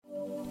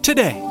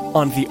Today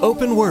on The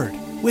Open Word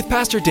with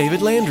Pastor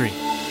David Landry.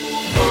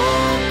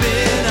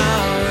 Open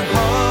our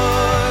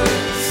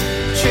hearts,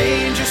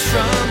 change us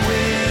from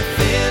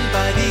within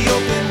by the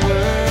open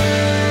word.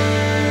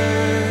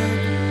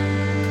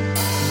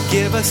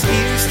 Give us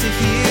ears to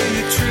hear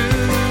your truth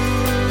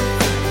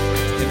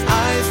and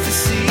eyes to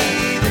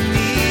see the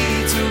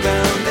needs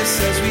around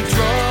us as we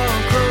draw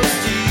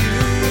close to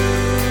you.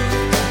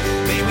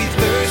 May we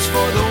thirst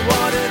for the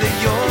water that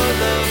your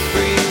love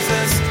brings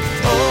us.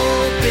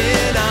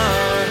 Open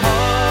our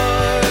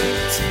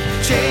hearts,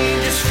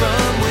 change us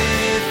from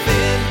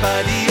within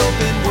by the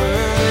open word.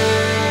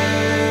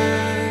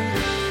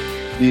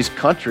 These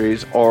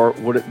countries, or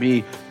would it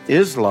be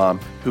Islam,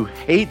 who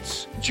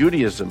hates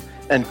Judaism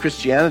and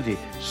Christianity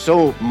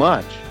so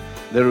much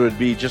that it would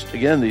be just,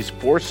 again, these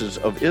forces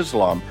of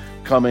Islam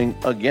coming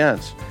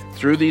against.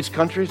 Through these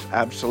countries,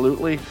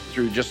 absolutely.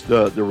 Through just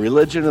the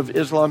religion of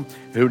Islam,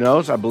 who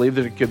knows? I believe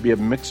that it could be a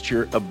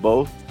mixture of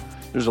both.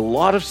 There's a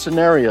lot of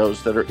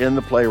scenarios that are in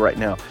the play right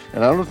now,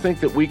 and I don't think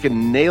that we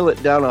can nail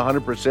it down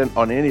 100%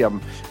 on any of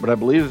them, but I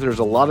believe that there's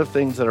a lot of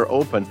things that are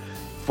open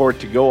for it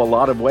to go a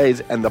lot of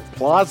ways, and the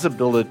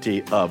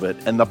plausibility of it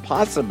and the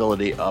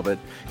possibility of it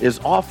is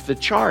off the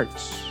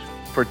charts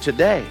for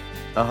today.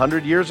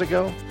 100 years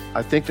ago,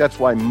 I think that's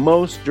why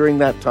most during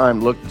that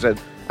time looked and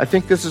said, I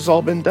think this has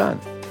all been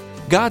done.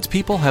 God's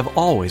people have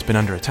always been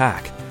under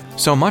attack,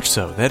 so much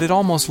so that it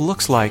almost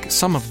looks like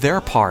some of their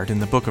part in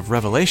the book of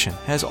Revelation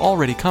has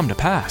already come to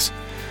pass.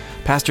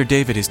 Pastor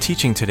David is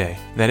teaching today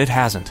that it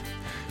hasn't.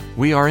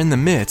 We are in the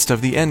midst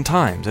of the end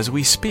times as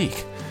we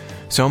speak.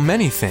 So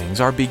many things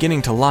are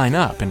beginning to line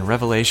up in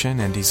Revelation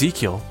and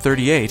Ezekiel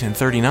 38 and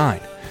 39.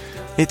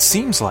 It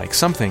seems like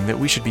something that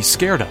we should be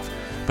scared of,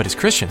 but as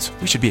Christians,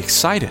 we should be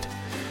excited.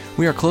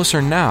 We are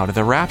closer now to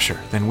the rapture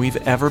than we've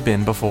ever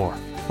been before.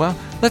 Well,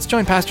 let's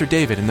join Pastor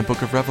David in the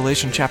book of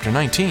Revelation chapter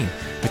 19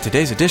 with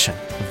today's edition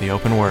of The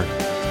Open Word. Open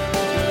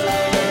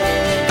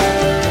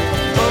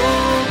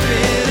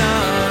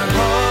our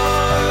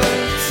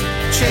hearts,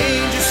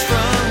 change us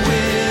from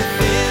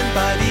within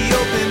by the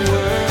open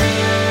word.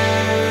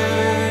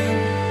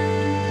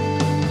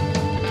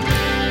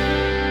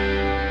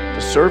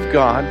 To serve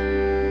God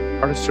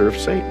or to serve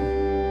Satan.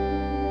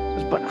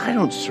 Says, but I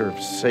don't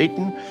serve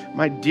Satan.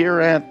 My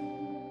dear Aunt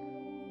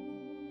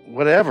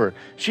whatever,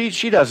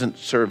 she doesn't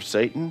serve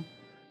Satan.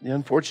 The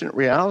unfortunate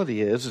reality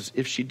is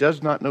if she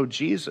does not know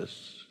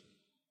Jesus,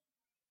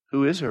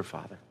 who is her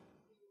father?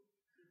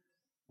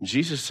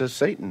 Jesus says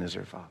Satan is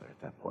her father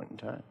at that point in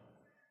time.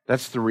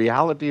 That's the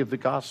reality of the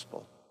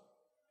gospel.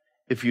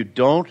 If you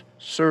don't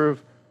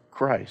serve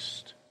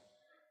Christ,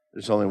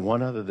 there's only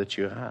one other that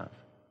you have.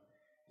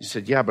 He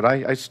said, yeah, but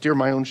I steer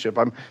my own ship.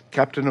 I'm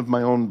captain of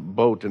my own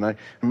boat, and I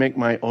make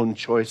my own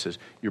choices.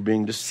 You're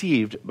being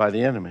deceived by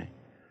the enemy.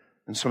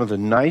 And some of the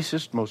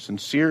nicest, most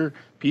sincere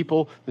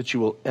people that you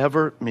will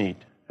ever meet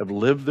have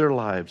lived their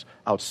lives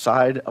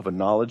outside of a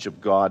knowledge of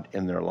God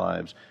in their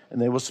lives.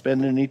 And they will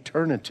spend an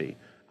eternity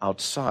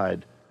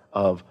outside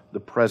of the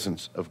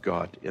presence of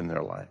God in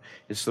their life.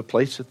 It's the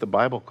place that the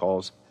Bible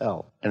calls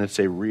hell. And it's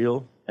a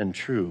real and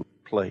true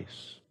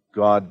place.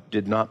 God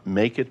did not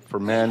make it for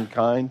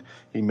mankind.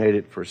 He made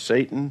it for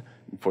Satan,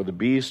 and for the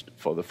beast,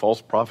 for the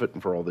false prophet,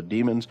 and for all the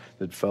demons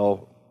that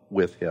fell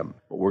with him.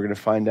 But we're going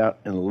to find out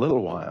in a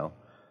little while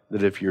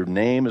that if your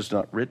name is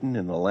not written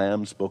in the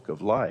Lamb's book of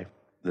life,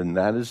 then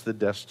that is the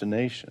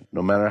destination.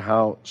 No matter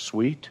how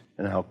sweet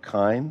and how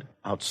kind,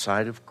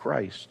 outside of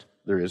Christ,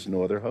 there is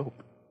no other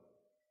hope.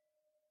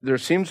 There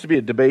seems to be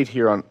a debate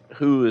here on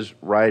who is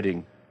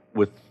riding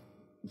with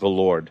the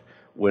Lord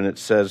when it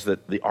says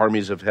that the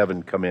armies of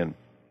heaven come in,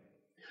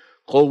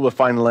 clothed with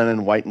fine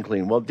linen, white and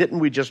clean. Well, didn't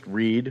we just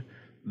read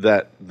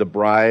that the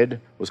bride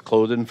was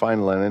clothed in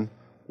fine linen,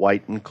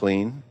 white and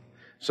clean?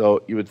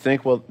 So you would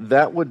think, well,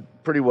 that would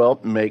pretty well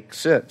make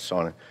sense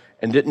on it.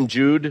 And didn't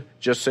Jude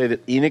just say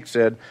that Enoch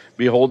said,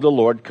 behold, the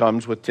Lord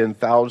comes with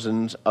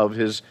 10,000s of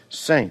his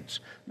saints?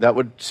 That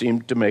would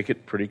seem to make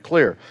it pretty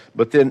clear.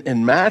 But then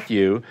in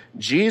Matthew,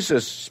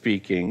 Jesus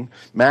speaking,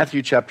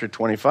 Matthew chapter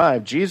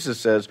 25, Jesus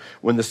says,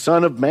 when the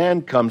Son of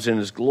Man comes in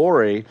his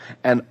glory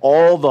and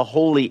all the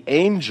holy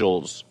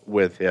angels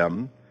with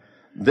him,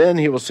 then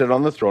he will sit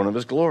on the throne of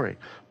his glory.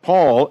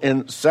 Paul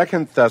in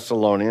 2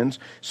 Thessalonians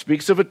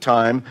speaks of a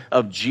time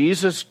of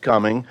Jesus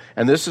coming,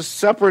 and this is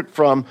separate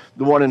from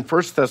the one in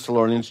 1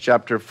 Thessalonians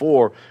chapter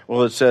 4,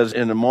 where it says,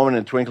 in a moment,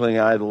 in a twinkling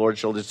eye, the Lord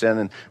shall descend,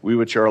 and we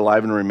which are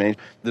alive and remain.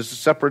 This is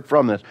separate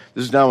from this.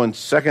 This is now in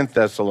 2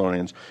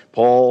 Thessalonians.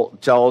 Paul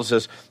tells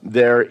us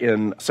there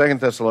in 2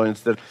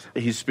 Thessalonians that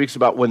he speaks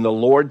about when the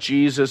Lord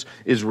Jesus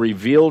is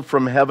revealed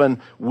from heaven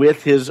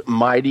with his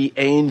mighty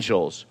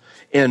angels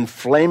in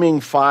flaming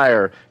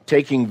fire,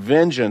 taking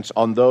vengeance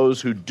on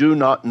those who do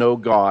not know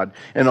God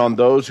and on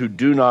those who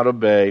do not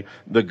obey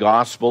the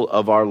gospel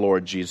of our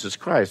Lord Jesus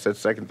Christ.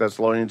 That's 2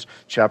 Thessalonians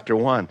chapter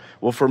 1.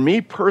 Well, for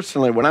me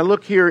personally, when I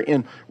look here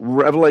in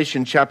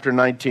Revelation chapter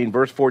 19,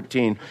 verse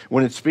 14,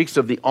 when it speaks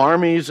of the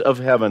armies of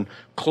heaven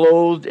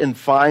clothed in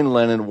fine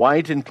linen,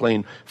 white and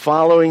clean,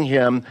 following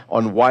him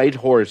on white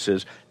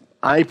horses,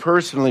 I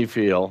personally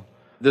feel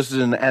this is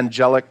an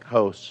angelic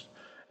host,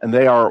 and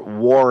they are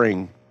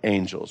warring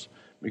angels,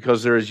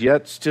 because there is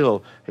yet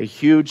still a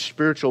huge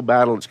spiritual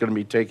battle that's going to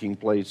be taking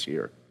place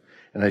here.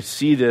 And I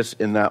see this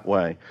in that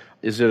way.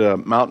 Is it a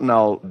mountain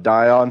I'll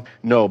die on?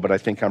 No, but I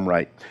think I'm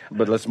right.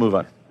 But let's move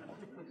on.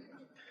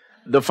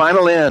 The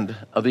final end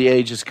of the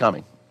age is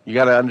coming. You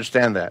got to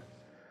understand that.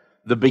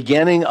 The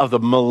beginning of the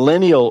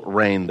millennial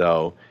reign,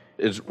 though,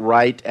 is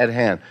right at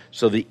hand.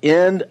 So the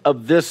end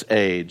of this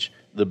age,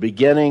 the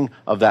beginning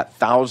of that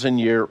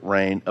 1,000-year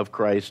reign of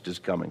Christ is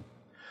coming.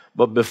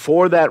 But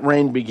before that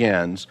reign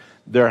begins,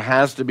 there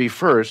has to be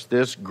first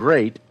this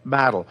great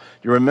battle.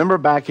 You remember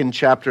back in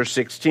chapter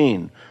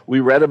 16, we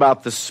read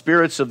about the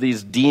spirits of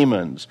these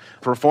demons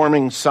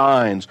performing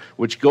signs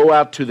which go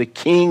out to the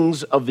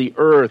kings of the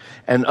earth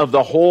and of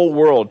the whole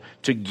world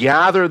to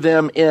gather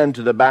them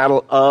into the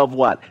battle of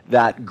what?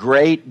 That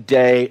great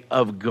day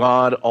of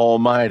God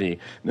Almighty.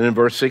 And in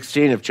verse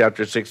 16 of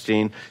chapter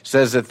 16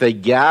 says that they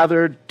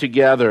gathered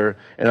together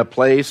in a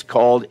place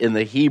called in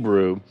the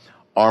Hebrew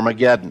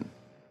Armageddon.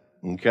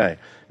 Okay.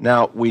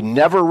 Now, we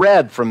never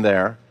read from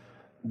there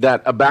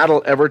that a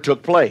battle ever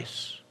took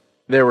place.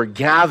 They were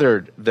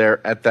gathered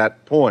there at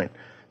that point,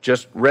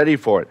 just ready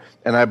for it.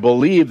 And I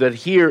believe that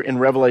here in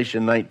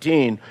Revelation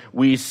 19,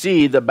 we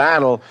see the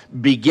battle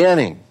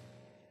beginning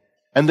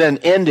and then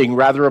ending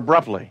rather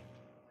abruptly.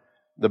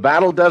 The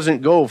battle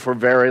doesn't go for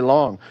very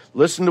long.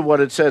 Listen to what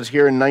it says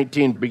here in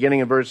 19, beginning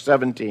in verse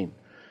 17.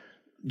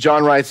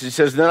 John writes, he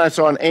says, "Then I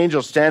saw an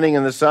angel standing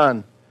in the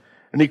sun,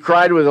 and he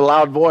cried with a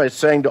loud voice,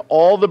 saying to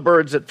all the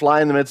birds that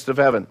fly in the midst of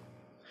heaven,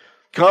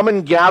 'Come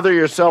and gather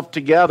yourself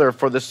together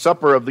for the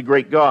supper of the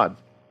great God,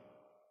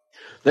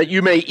 that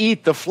you may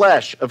eat the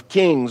flesh of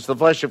kings, the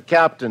flesh of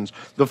captains,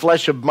 the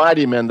flesh of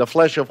mighty men, the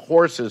flesh of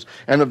horses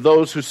and of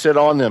those who sit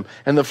on them,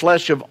 and the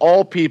flesh of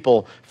all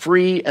people,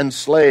 free and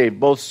slave,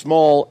 both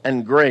small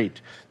and great.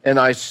 And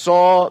I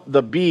saw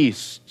the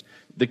beast,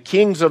 the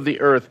kings of the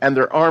earth and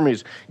their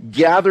armies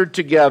gathered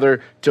together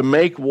to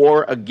make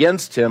war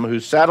against him who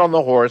sat on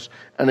the horse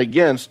and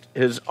against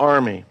his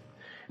army.'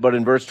 But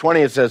in verse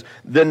 20 it says,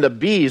 'Then the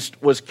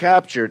beast was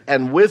captured,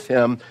 and with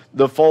him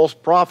the false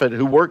prophet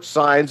who worked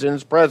signs in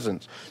his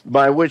presence,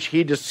 by which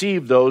he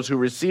deceived those who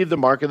received the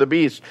mark of the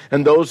beast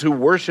and those who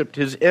worshipped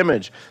his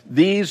image.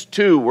 These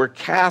two were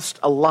cast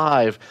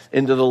alive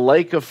into the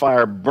lake of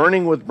fire,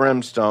 burning with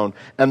brimstone,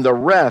 and the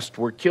rest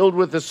were killed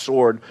with the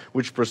sword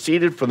which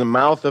proceeded from the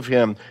mouth of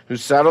him who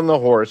sat on the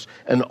horse,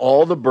 and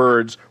all the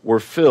birds were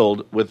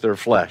filled with their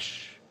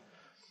flesh.'"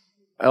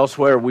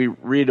 Elsewhere, we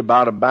read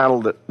about a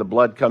battle that the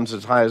blood comes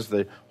as high as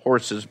the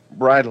horses'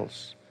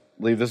 bridles.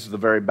 I believe this is the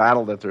very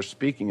battle that they're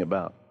speaking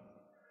about.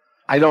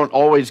 I don't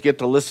always get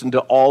to listen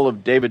to all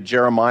of David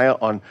Jeremiah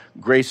on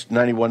Grace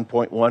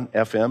 91.1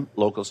 FM,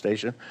 local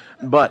station,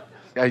 but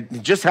I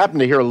just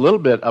happened to hear a little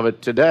bit of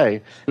it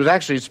today. He was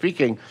actually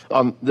speaking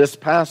on this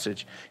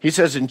passage. He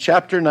says in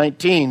chapter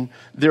 19,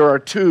 there are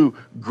two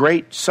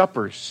great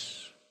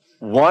suppers.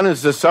 One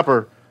is the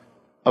supper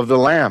of the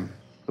Lamb,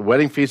 the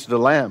wedding feast of the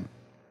Lamb.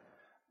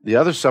 The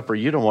other supper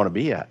you don't want to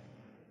be at.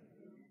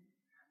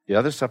 The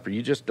other supper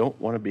you just don't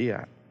want to be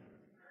at.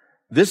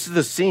 This is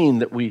the scene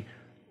that we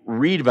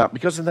read about,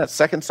 because in that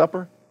second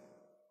supper,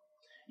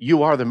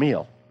 you are the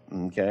meal,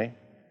 okay?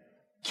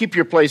 Keep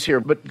your place here,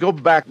 but go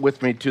back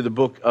with me to the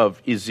book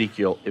of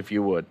Ezekiel, if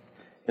you would,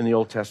 in the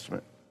Old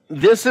Testament.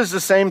 This is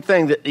the same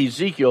thing that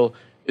Ezekiel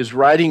is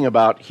writing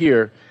about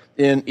here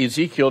in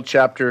Ezekiel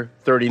chapter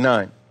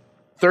 39.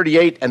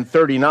 38 and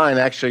 39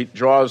 actually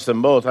draws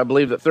them both. I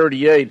believe that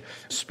 38,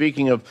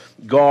 speaking of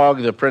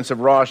Gog, the prince of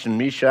Rosh and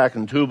Meshach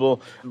and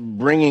Tubal,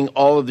 bringing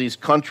all of these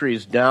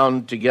countries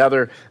down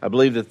together. I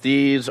believe that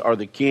these are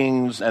the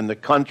kings and the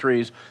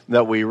countries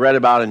that we read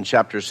about in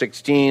chapter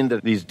 16,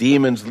 that these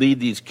demons lead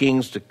these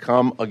kings to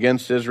come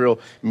against Israel,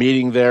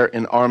 meeting there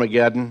in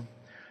Armageddon.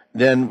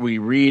 Then we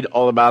read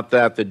all about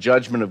that, the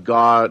judgment of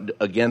God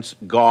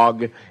against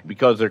Gog,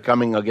 because they're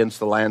coming against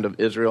the land of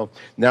Israel.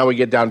 Now we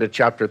get down to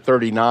chapter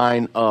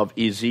 39 of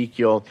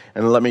Ezekiel,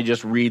 and let me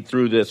just read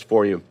through this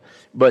for you.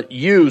 "But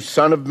you,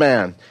 son of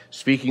man,"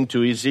 speaking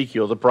to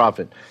Ezekiel the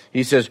prophet,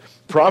 he says,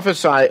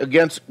 "prophesy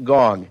against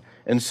Gog,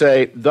 and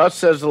say, 'Thus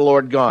says the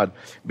Lord God,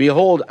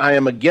 behold, I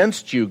am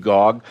against you,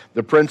 Gog,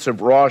 the prince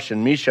of Rosh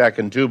and Meshach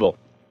and Tubal.'"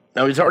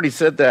 Now he's already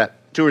said that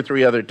 2 or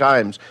 3 other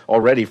times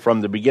already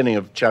from the beginning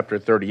of chapter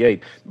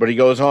 38. But he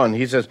goes on.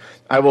 He says,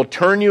 "I will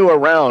turn you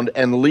around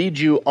and lead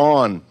you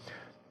on,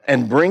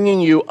 and bringing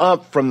you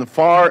up from the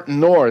far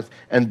north,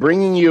 and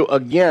bringing you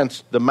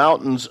against the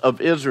mountains of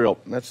Israel."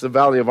 That's the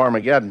valley of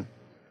Armageddon.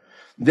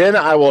 "Then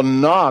I will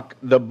knock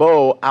the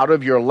bow out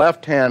of your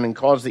left hand and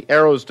cause the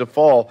arrows to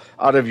fall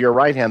out of your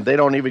right hand." They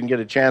don't even get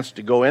a chance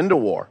to go into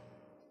war.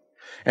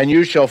 "And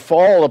you shall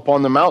fall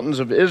upon the mountains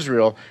of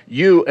Israel,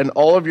 you and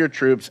all of your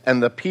troops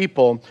and the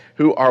people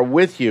who are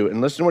with you."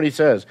 And listen to what he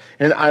says.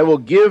 "And I will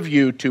give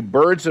you to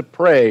birds of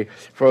prey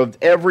of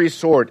every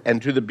sort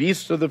and to the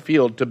beasts of the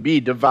field to be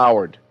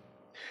devoured.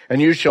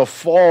 and you shall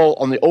fall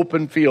on the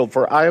open field,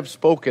 for I have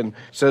spoken,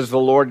 says the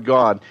Lord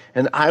God.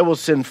 And I will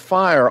send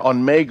fire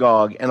on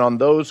Magog and on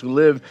those who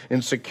live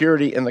in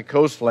security in the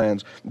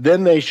coastlands.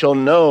 Then they shall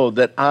know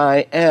that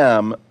I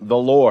am the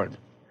Lord.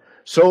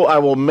 So I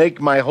will make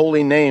my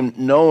holy name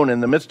known in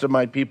the midst of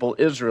my people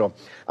Israel.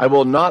 I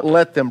will not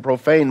let them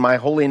profane my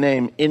holy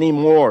name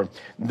anymore.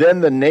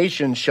 Then the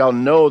nations shall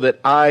know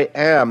that I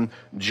am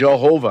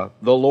Jehovah,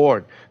 the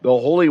Lord, the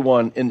Holy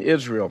One in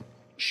Israel.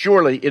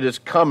 Surely it is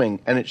coming,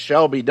 and it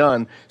shall be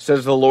done,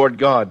 says the Lord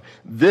God.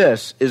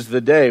 This is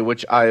the day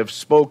which I have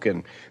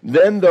spoken.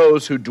 Then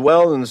those who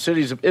dwell in the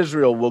cities of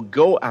Israel will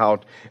go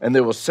out, and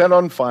they will set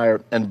on fire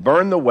and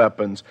burn the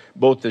weapons,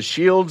 both the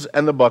shields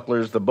and the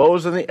bucklers, the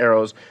bows and the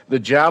arrows, the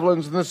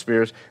javelins and the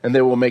spears, and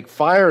they will make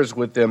fires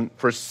with them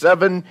for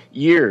 7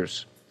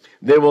 years.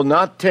 They will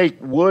not take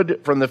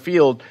wood from the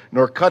field,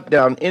 nor cut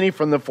down any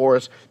from the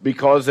forest,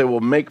 because they will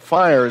make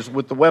fires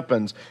with the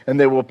weapons, and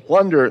they will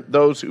plunder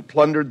those who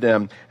plundered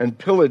them, and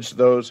pillage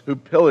those who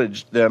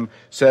pillaged them,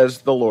 says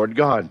the Lord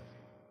God.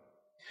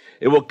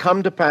 It will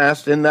come to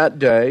pass in that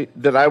day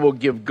that I will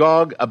give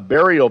Gog a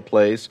burial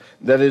place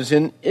that is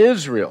in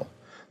Israel,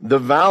 the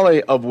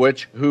valley of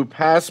which who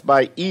pass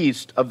by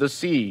east of the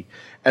sea,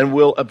 and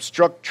will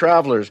obstruct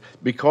travelers,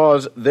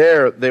 because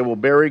there they will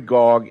bury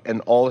Gog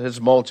and all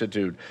his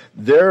multitude.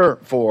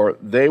 Therefore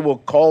they will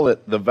call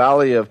it the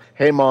valley of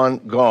Hamon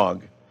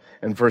Gog.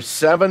 And for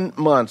 7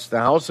 months the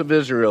house of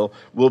Israel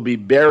will be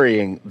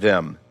burying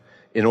them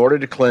in order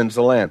to cleanse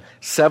the land.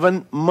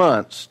 7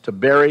 months to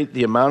bury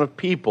the amount of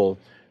people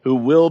who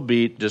will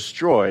be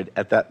destroyed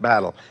at that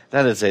battle.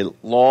 That is a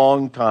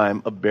long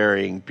time of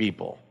burying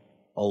people.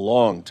 A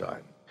long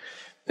time.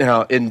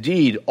 Now,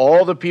 indeed,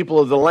 all the people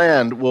of the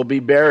land will be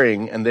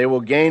burying, and they will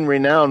gain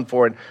renown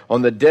for it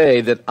on the day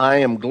that I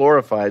am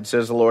glorified,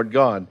 says the Lord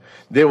God.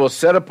 They will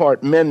set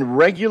apart men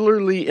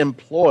regularly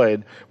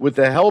employed with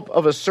the help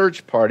of a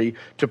search party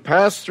to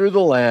pass through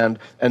the land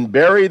and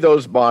bury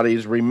those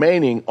bodies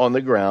remaining on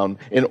the ground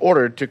in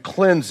order to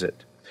cleanse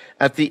it.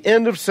 At the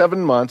end of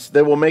 7 months,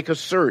 they will make a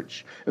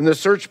search, and the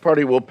search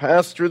party will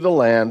pass through the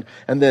land,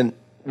 and then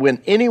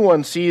when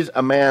anyone sees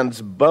a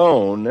man's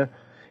bone,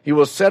 he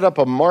will set up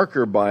a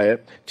marker by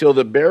it till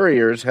the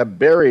buriers have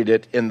buried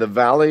it in the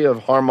valley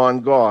of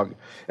Harmon Gog.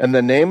 And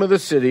the name of the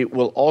city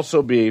will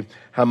also be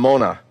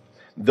Hamona.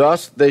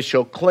 Thus they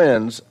shall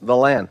cleanse the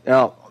land.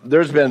 Now,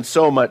 there's been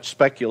so much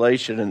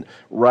speculation and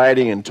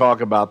writing and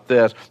talk about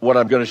this. What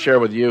I'm going to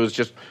share with you is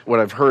just what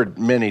I've heard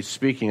many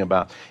speaking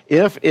about.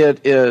 If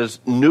it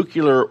is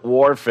nuclear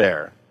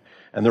warfare,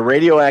 and the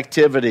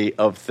radioactivity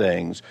of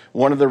things,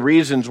 one of the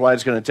reasons why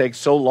it's going to take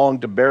so long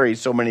to bury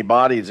so many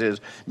bodies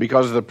is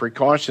because of the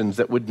precautions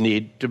that would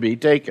need to be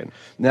taken.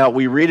 Now,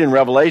 we read in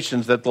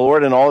Revelations that the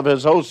Lord and all of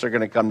his hosts are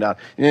going to come down.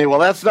 You think, well,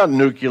 that's not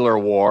nuclear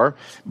war,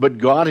 but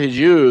God has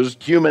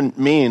used human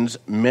means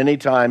many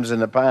times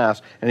in the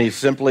past, and he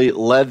simply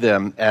led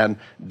them and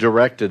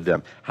directed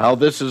them. How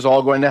this is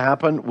all going to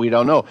happen, we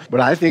don't know.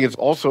 But I think it's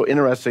also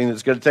interesting that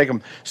it's going to take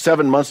them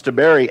 7 months to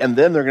bury, and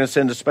then they're going to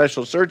send a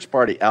special search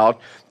party out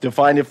to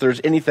find if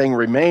there's anything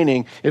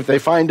remaining. If they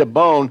find a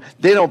bone,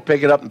 they don't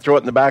pick it up and throw it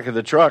in the back of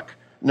the truck.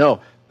 No,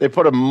 they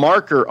put a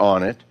marker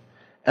on it,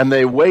 and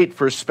they wait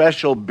for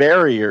special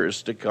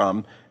barriers to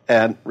come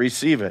and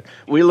receive it.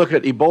 We look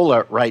at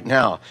Ebola right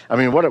now. I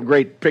mean, what a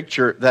great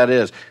picture that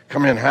is.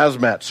 Come in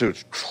hazmat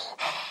suits,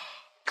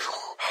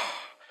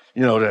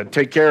 to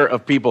take care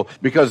of people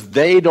because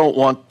they don't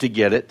want to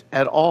get it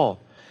at all.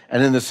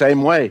 And in the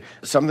same way,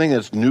 something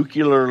that's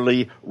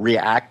nuclearly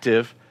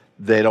reactive,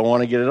 they don't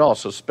want to get it all.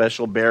 So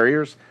special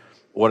barriers,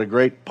 what a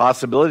great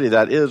possibility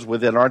that is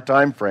within our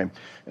time frame.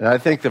 And I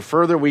think the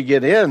further we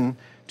get in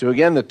to,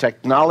 again, the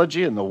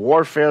technology and the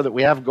warfare that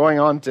we have going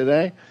on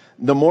today,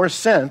 the more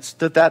sense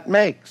that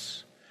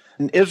makes.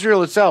 And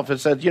Israel itself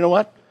has said, you know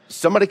what?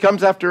 Somebody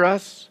comes after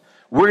us,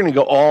 we're going to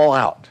go all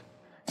out.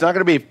 It's not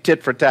going to be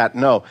tit for tat.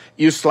 No,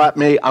 you slap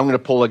me, I'm going to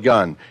pull a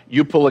gun.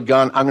 You pull a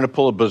gun, I'm going to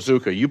pull a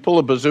bazooka. You pull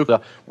a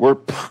bazooka, we're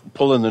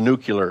pulling the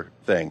nuclear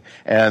thing.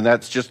 And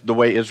that's just the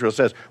way Israel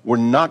says. We're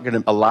not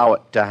going to allow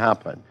it to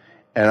happen.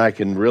 And I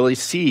can really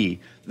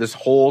see this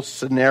whole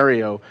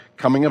scenario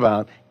coming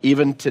about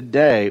even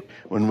today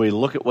when we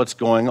look at what's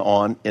going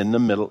on in the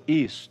Middle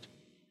East.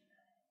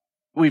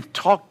 We've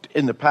talked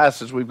in the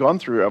past as we've gone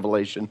through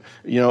Revelation,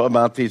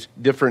 about these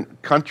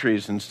different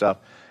countries and stuff.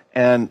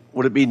 And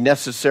would it be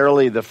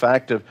necessarily the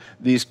fact of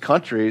these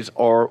countries,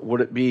 or would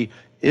it be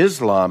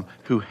Islam,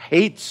 who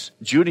hates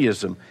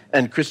Judaism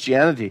and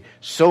Christianity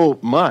so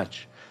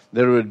much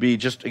that it would be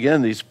just,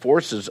 again, these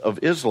forces of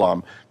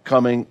Islam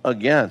coming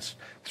against?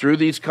 Through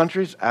these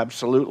countries,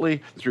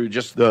 absolutely. Through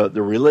just the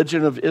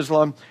religion of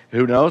Islam,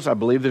 who knows? I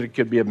believe that it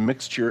could be a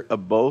mixture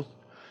of both.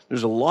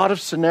 There's a lot of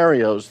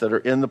scenarios that are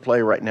in the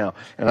play right now.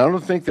 And I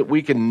don't think that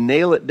we can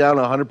nail it down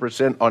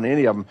 100% on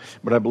any of them,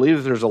 but I believe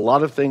that there's a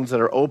lot of things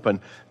that are open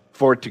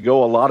for it to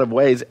go a lot of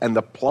ways, and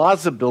the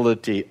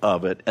plausibility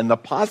of it and the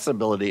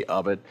possibility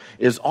of it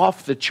is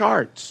off the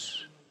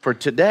charts for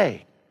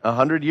today.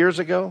 100 years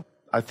ago,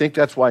 I think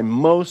that's why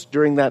most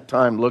during that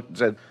time looked and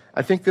said,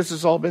 I think this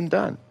has all been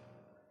done.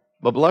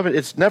 But beloved,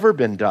 it's never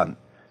been done.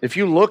 If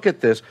you look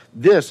at this,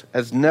 this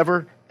has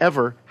never,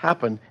 ever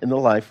happened in the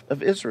life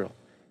of Israel.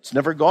 It's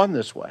never gone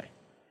this way.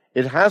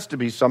 It has to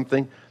be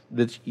something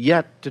that's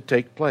yet to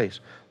take place.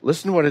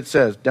 Listen to what it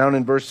says down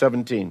in verse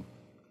 17.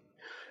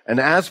 And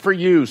as for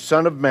you,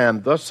 son of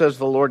man, thus says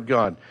the Lord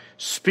God,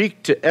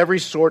 speak to every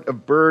sort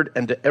of bird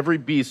and to every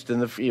beast in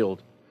the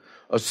field.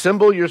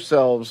 Assemble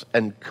yourselves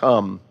and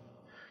come.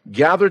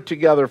 Gather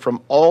together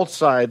from all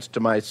sides to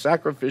my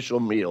sacrificial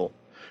meal,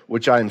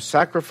 which I am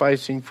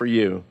sacrificing for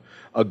you,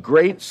 a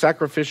great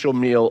sacrificial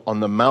meal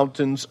on the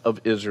mountains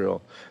of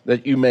Israel,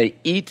 that you may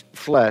eat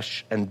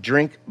flesh and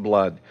drink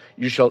blood.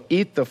 You shall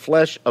eat the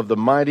flesh of the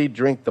mighty,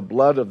 drink the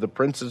blood of the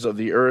princes of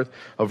the earth,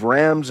 of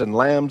rams and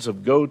lambs,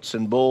 of goats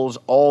and bulls,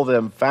 all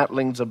them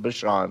fatlings of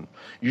Bashan.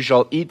 You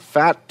shall eat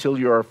fat till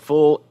you are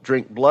full,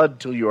 drink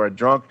blood till you are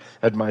drunk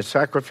at my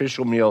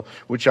sacrificial meal,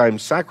 which I am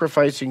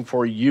sacrificing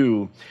for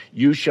you.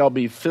 You shall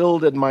be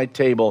filled at my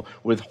table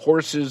with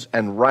horses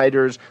and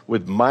riders,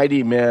 with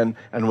mighty men,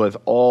 and with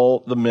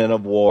all the men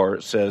of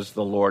war, says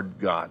the Lord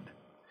God.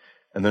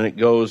 And then it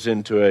goes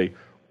into a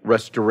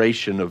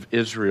restoration of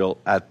Israel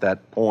at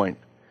that point,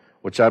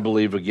 which I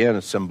believe, again,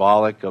 is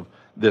symbolic of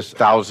this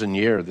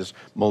 1,000-year, this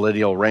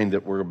millennial reign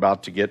that we're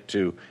about to get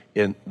to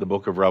in the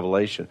book of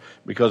Revelation,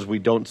 because we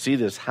don't see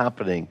this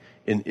happening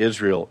in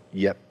Israel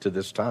yet to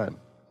this time.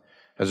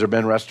 Has there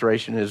been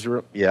restoration in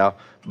Israel? Yeah,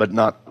 but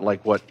not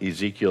like what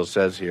Ezekiel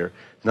says here.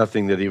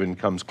 Nothing that even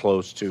comes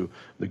close to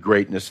the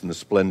greatness and the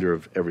splendor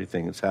of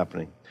everything that's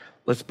happening.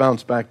 Let's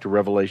bounce back to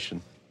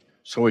Revelation.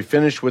 So we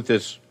finish with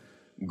this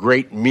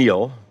great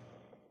meal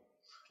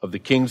of the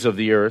kings of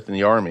the earth and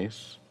the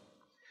armies.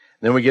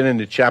 Then we get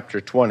into chapter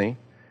 20, and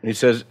he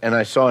says, and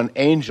I saw an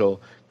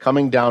angel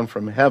coming down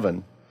from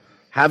heaven,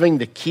 having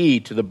the key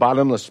to the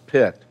bottomless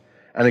pit,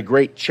 and a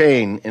great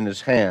chain in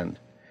his hand.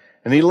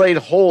 And he laid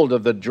hold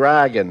of the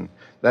dragon,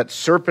 that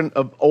serpent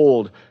of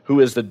old, who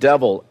is the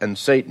devil and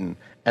Satan,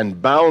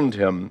 and bound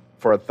him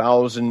for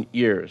 1,000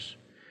 years.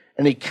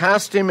 And he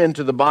cast him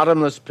into the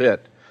bottomless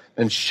pit,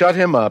 and shut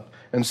him up,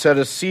 and set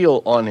a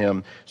seal on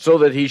him, so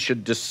that he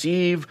should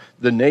deceive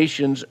the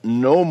nations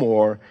no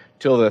more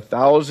till the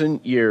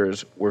 1,000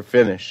 years were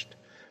finished.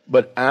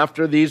 But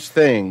after these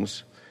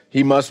things,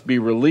 he must be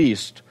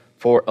released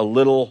for a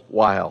little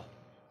while.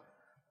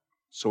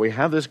 So we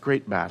have this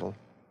great battle.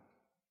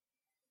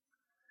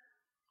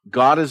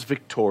 God is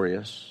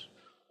victorious.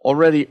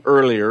 Already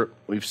earlier,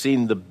 we've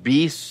seen the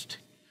beast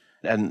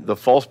and the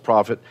false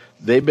prophet.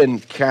 They've been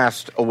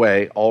cast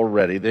away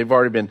already. They've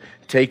already been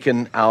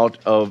taken out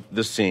of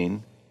the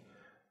scene.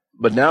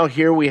 But now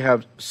here we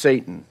have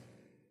Satan.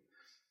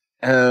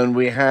 And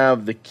we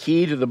have the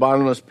key to the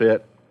bottomless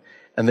pit.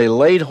 And they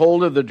laid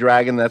hold of the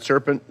dragon, that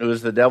serpent who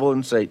is the devil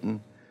and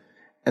Satan.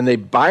 And they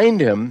bind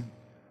him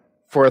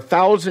for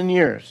 1,000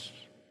 years.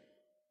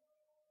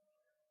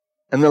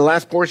 And the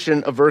last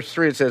portion of verse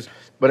 3, it says,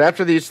 but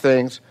after these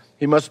things,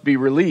 he must be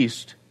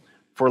released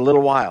for a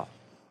little while.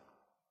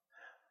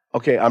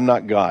 Okay, I'm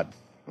not God,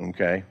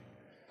 okay?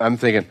 I'm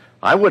thinking,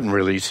 I wouldn't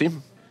release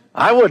him.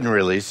 I wouldn't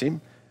release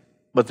him.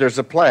 But there's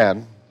a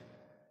plan.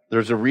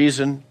 There's a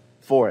reason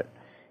for it.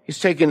 He's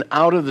taken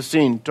out of the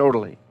scene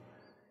totally.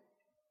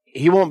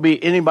 He won't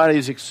be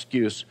anybody's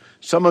excuse.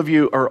 Some of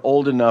you are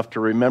old enough to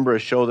remember a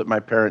show that my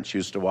parents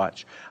used to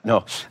watch.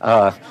 No.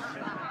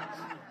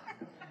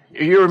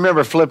 You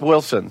remember Flip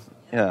Wilson.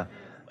 Yeah.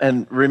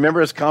 And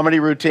remember his comedy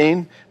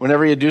routine?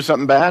 Whenever he'd do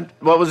something bad,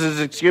 what was his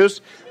excuse?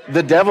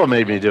 The devil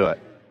made me do it.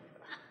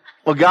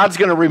 Well, God's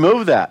going to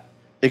remove that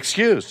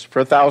excuse for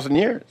 1,000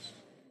 years.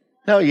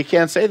 No, you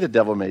can't say the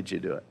devil made you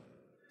do it.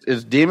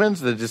 Is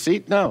demons the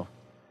deceit? No.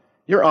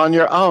 You're on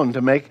your own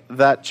to make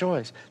that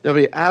choice. There'll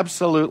be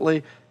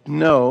absolutely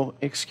no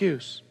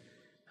excuse.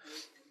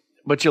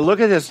 But you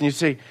look at this and you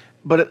see,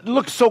 but it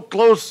looks so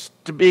close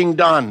to being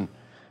done,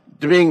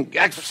 to being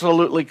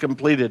absolutely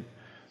completed.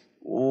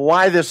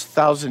 Why this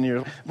 1,000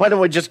 years? Why don't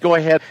we just go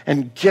ahead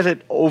and get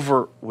it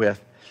over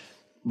with?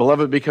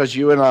 Beloved, because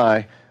you and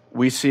I,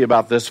 we see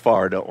about this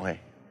far, don't we?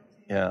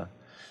 Yeah.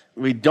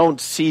 We don't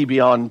see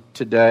beyond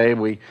today.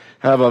 We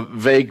have a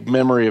vague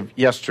memory of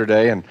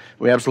yesterday, and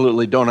we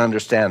absolutely don't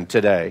understand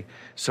today.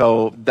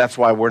 So that's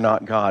why we're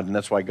not God, and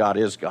that's why God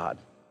is God.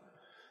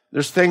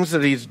 There's things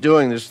that he's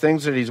doing. There's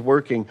things that he's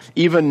working,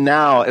 even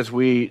now as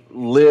we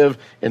live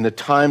in the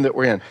time that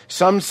we're in.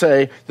 Some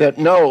say that,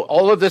 no,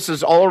 all of this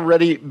has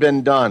already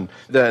been done.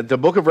 The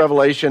book of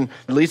Revelation,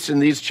 at least in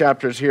these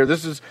chapters here,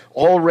 this has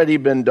already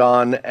been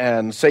done,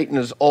 and Satan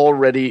is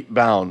already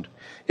bound.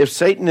 If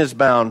Satan is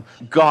bound,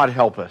 God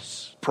help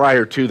us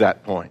prior to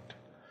that point,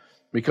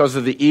 because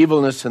of the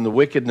evilness and the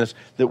wickedness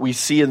that we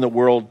see in the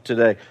world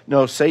today.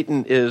 No,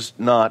 Satan is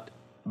not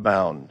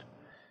bound.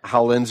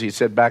 Hal Lindsey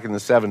said back in the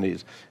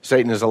 70s,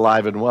 Satan is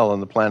alive and well on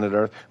the planet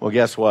Earth. Well,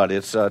 guess what?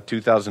 It's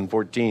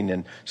 2014,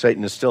 and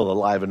Satan is still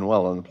alive and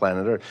well on the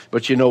planet Earth.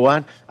 But you know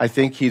what? I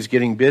think he's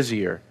getting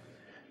busier.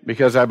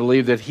 because I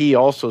believe that he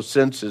also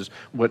senses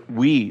what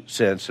we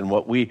sense and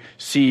what we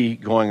see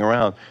going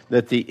around,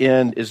 that the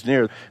end is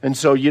near. And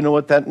so you know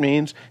what that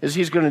means? Is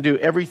he's going to do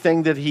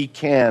everything that he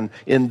can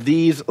in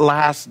these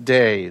last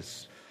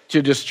days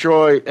to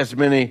destroy as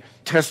many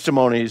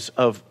testimonies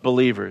of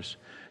believers,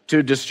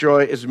 to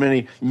destroy as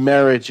many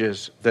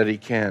marriages that he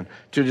can,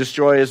 to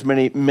destroy as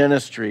many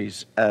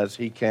ministries as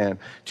he can,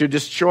 to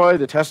destroy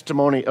the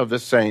testimony of the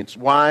saints.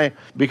 Why?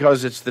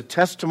 Because it's the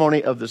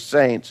testimony of the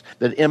saints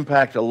that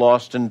impact a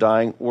lost and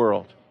dying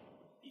world.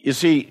 You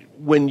see,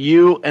 when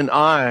you and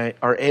I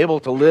are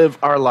able to live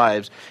our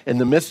lives in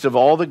the midst of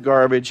all the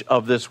garbage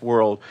of this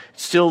world,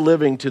 still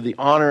living to the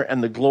honor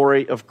and the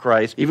glory of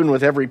Christ, even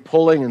with every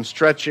pulling and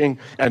stretching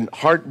and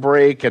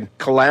heartbreak and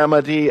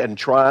calamity and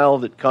trial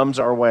that comes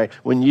our way,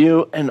 when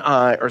you and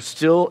I are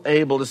still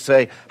able to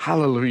say,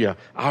 hallelujah,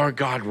 our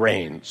God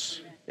reigns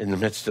in the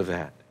midst of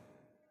that.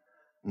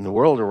 And the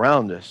world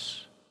around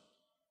us,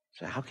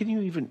 say, how can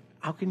you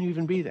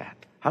even be that?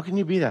 How can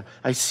you be that?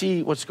 I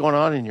see what's going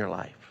on in your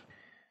life.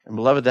 And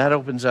beloved, that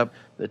opens up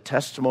the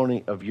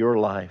testimony of your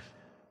life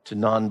to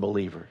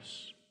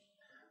non-believers.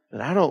 That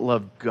I don't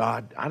love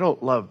God, I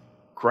don't love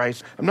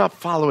Christ. I'm not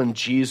following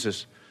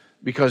Jesus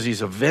because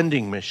he's a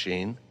vending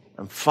machine.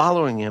 I'm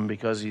following him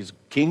because he's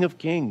King of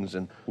Kings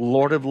and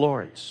Lord of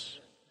Lords.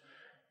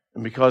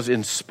 And because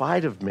in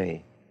spite of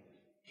me,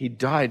 he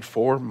died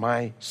for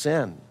my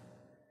sin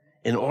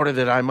in order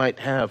that I might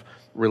have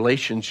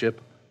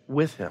relationship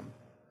with him.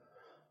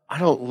 I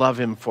don't love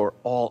him for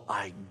all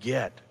I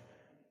get.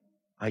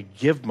 I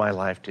give my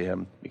life to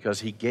him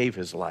because he gave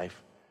his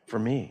life for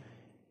me.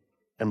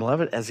 And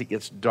beloved, as it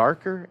gets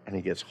darker and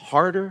it gets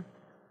harder,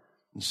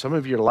 in some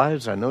of your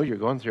lives, I know you're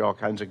going through all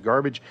kinds of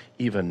garbage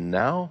even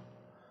now.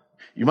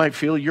 You might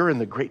feel you're in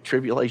the great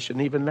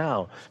tribulation even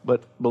now,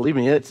 but believe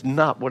me, it's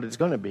not what it's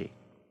going to be.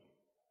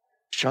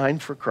 Shine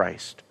for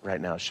Christ right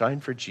now.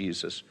 Shine for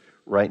Jesus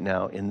right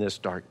now in this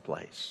dark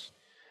place.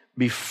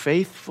 Be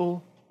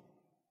faithful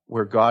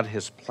where God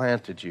has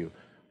planted you.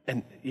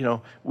 And, you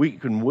know, we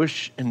can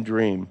wish and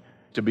dream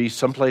to be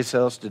someplace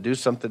else, to do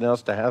something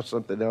else, to have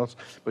something else.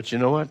 But you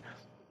know what?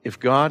 If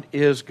God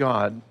is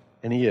God,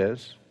 and he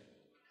is,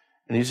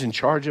 and he's in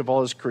charge of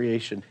all his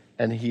creation,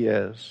 and he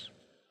is,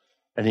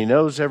 and he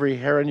knows every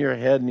hair on your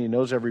head, and he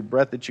knows every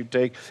breath that you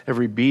take,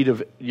 every beat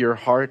of your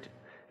heart,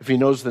 if he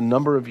knows the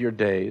number of your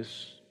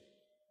days,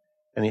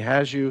 and he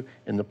has you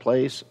in the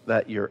place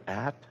that you're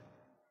at,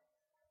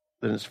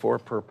 then it's for a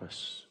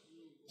purpose.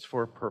 It's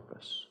for a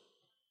purpose.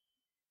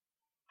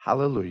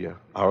 Hallelujah,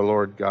 our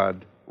Lord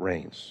God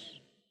reigns.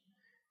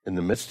 In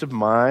the midst of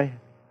my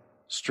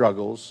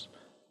struggles,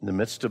 in the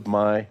midst of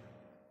my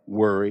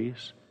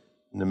worries,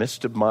 in the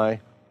midst of my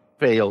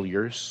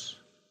failures,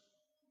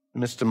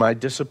 in the midst of my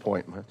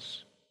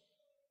disappointments,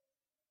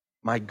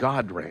 my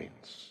God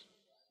reigns.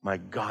 My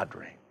God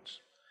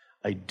reigns.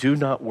 I do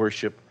not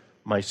worship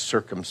my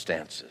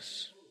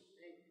circumstances.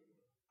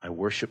 I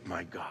worship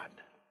my God.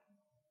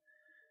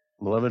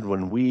 Beloved,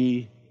 when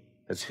we,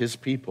 as his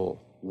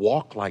people,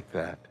 walk like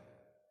that,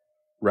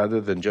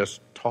 rather than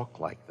just talk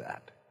like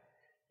that,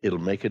 it'll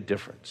make a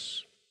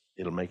difference.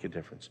 It'll make a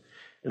difference.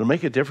 It'll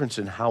make a difference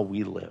in how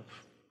we live.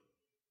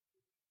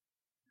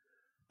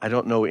 I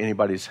don't know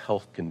anybody's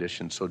health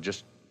condition, so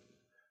just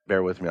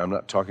bear with me. I'm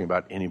not talking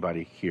about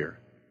anybody here.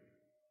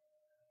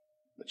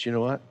 But you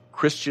know what?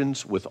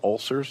 Christians with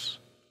ulcers,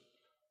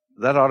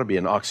 that ought to be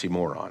an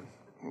oxymoron,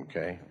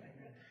 okay?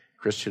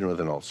 Christian with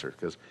an ulcer,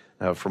 because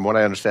from what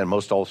I understand,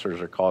 most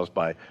ulcers are caused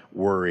by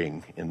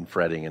worrying and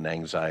fretting and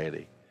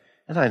anxiety.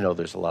 And I know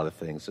there's a lot of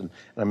things, and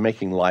I'm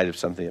making light of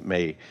something that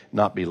may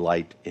not be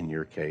light in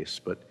your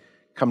case, but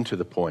come to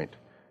the point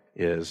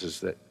is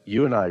that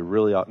you and I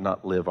really ought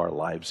not live our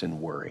lives in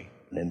worry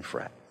and in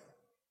fret.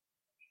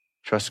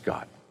 Trust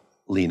God.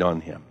 Lean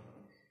on him,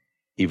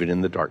 even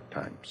in the dark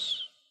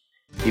times,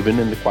 even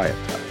in the quiet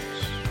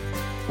times,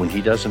 when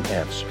he doesn't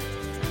answer,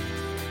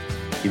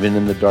 even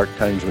in the dark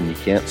times when you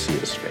can't see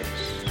his face.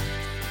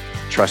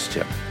 Trust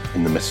him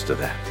in the midst of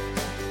that.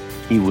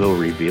 He will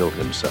reveal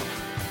himself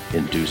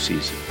in due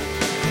season.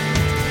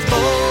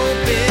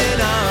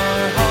 Open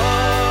our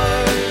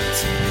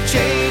hearts,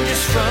 change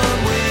us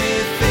from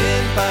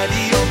within by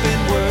the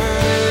open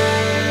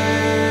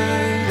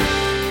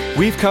word.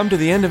 We've come to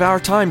the end of our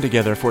time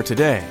together for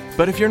today,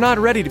 but if you're not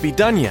ready to be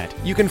done yet,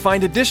 you can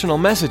find additional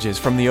messages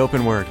from the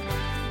open word.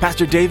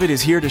 Pastor David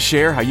is here to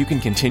share how you can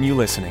continue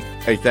listening.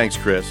 Hey, thanks,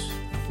 Chris.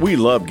 We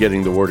love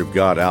getting the Word of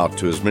God out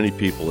to as many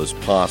people as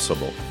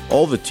possible.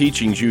 All the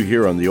teachings you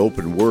hear on the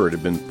open Word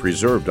have been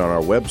preserved on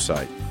our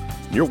website.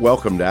 You're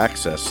welcome to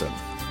access them.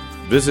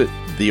 Visit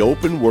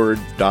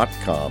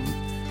theopenword.com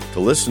to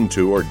listen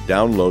to or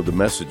download the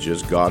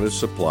messages God has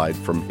supplied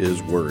from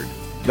His Word.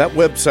 That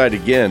website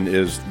again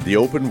is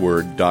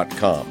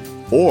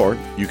theopenword.com. Or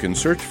you can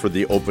search for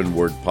the Open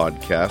Word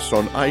Podcast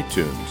on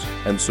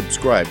iTunes and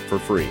subscribe for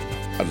free.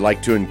 I'd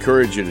like to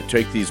encourage you to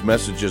take these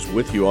messages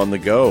with you on the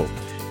go.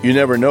 You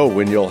never know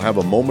when you'll have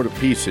a moment of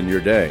peace in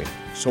your day,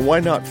 so why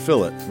not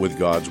fill it with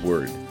God's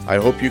Word? I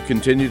hope you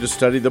continue to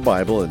study the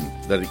Bible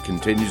and that it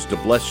continues to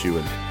bless you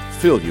and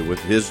fill you with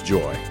His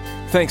joy.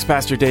 Thanks,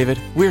 Pastor David.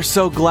 We're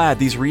so glad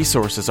these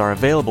resources are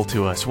available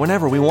to us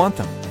whenever we want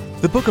them.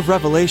 The book of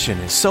Revelation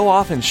is so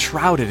often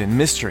shrouded in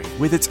mystery,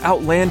 with its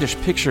outlandish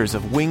pictures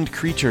of winged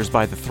creatures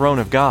by the throne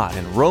of God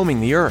and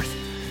roaming the earth.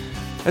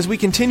 As we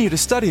continue to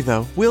study,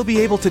 though, we'll be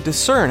able to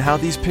discern how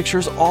these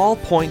pictures all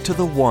point to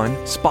the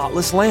one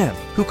spotless Lamb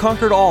who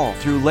conquered all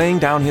through laying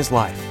down His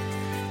life.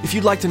 If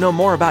you'd like to know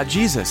more about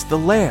Jesus, the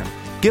Lamb,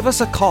 give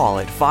us a call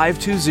at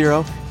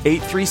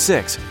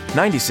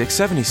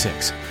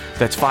 520-836-9676.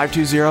 That's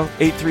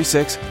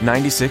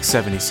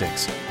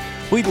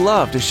 520-836-9676. We'd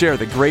love to share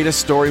the greatest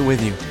story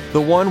with you,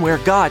 the one where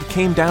God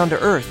came down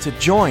to earth to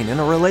join in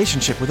a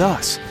relationship with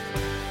us.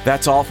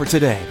 That's all for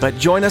today, but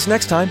join us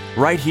next time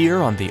right here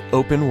on The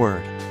Open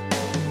Word.